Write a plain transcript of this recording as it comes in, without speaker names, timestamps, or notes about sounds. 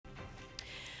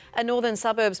A northern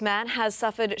suburbs man has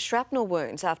suffered shrapnel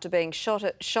wounds after being shot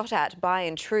at by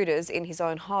intruders in his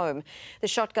own home. The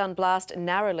shotgun blast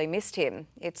narrowly missed him.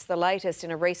 It's the latest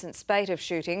in a recent spate of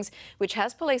shootings, which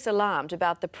has police alarmed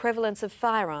about the prevalence of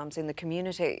firearms in the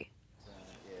community.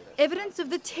 Evidence of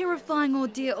the terrifying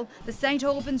ordeal, the St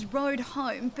Albans road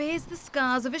home bears the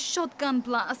scars of a shotgun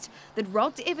blast that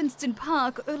rocked Evanston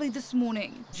Park early this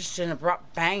morning. Just an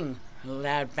abrupt bang, a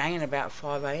loud bang at about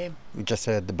 5 a.m. We just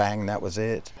heard the bang, that was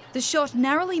it. The shot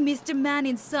narrowly missed a man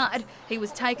inside. He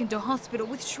was taken to hospital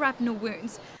with shrapnel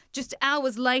wounds. Just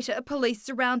hours later, police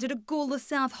surrounded a Gawler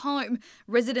South home,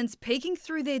 residents peeking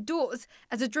through their doors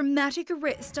as a dramatic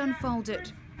arrest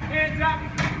unfolded. Hands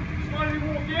up, slowly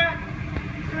walk out.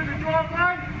 Through the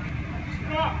driveway,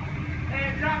 stop,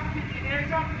 hands up, keep your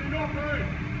hands up, do not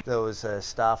move. There was a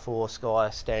Star Force guy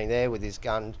standing there with his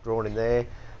gun drawn in there,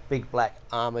 big black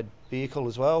armoured vehicle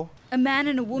as well. A man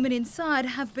and a woman inside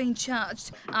have been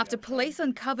charged after police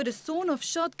uncovered a sawn-off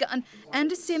shotgun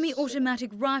and a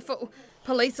semi-automatic rifle.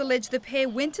 Police allege the pair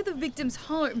went to the victim's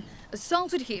home,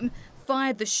 assaulted him,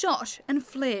 fired the shot and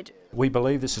fled. We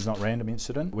believe this is not a random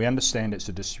incident. We understand it's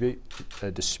a dispute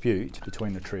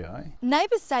between the trio.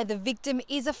 Neighbours say the victim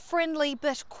is a friendly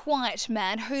but quiet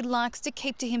man who likes to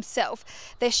keep to himself.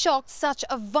 They're shocked such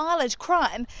a violent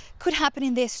crime could happen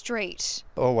in their street.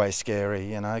 Always scary,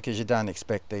 you know, because you don't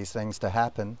expect these things to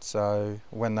happen. So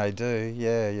when they do,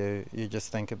 yeah, you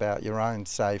just think about your own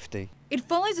safety. It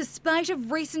follows a spate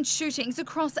of recent shootings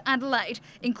across Adelaide,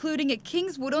 including at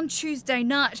Kingswood on Tuesday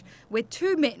night, where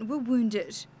 2 men were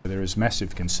wounded. There is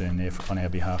massive concern there on our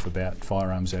behalf about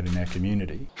firearms out in our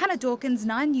community. Hannah Dawkins,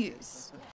 9 News.